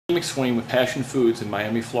McSwain with Passion Foods in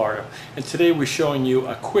Miami, Florida, and today we're showing you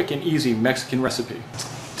a quick and easy Mexican recipe.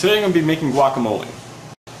 Today I'm going to be making guacamole.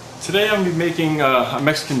 Today I'm going to be making a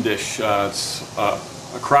Mexican dish. It's a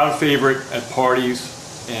crowd favorite at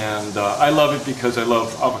parties, and I love it because I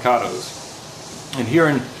love avocados. And here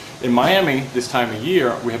in Miami this time of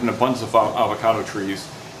year we have an abundance of avocado trees,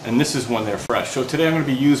 and this is when they're fresh. So today I'm going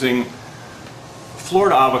to be using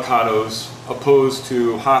Florida avocados opposed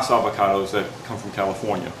to Hass avocados that come from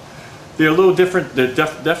California. They're a little different. They're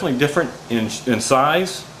definitely different in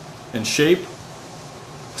size and shape,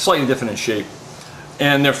 slightly different in shape,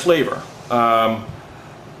 and their flavor.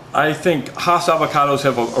 I think Hass avocados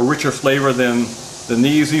have a richer flavor than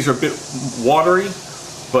these. These are a bit watery,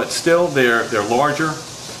 but still they're larger.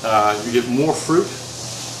 You get more fruit.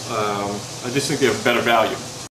 I just think they have better value.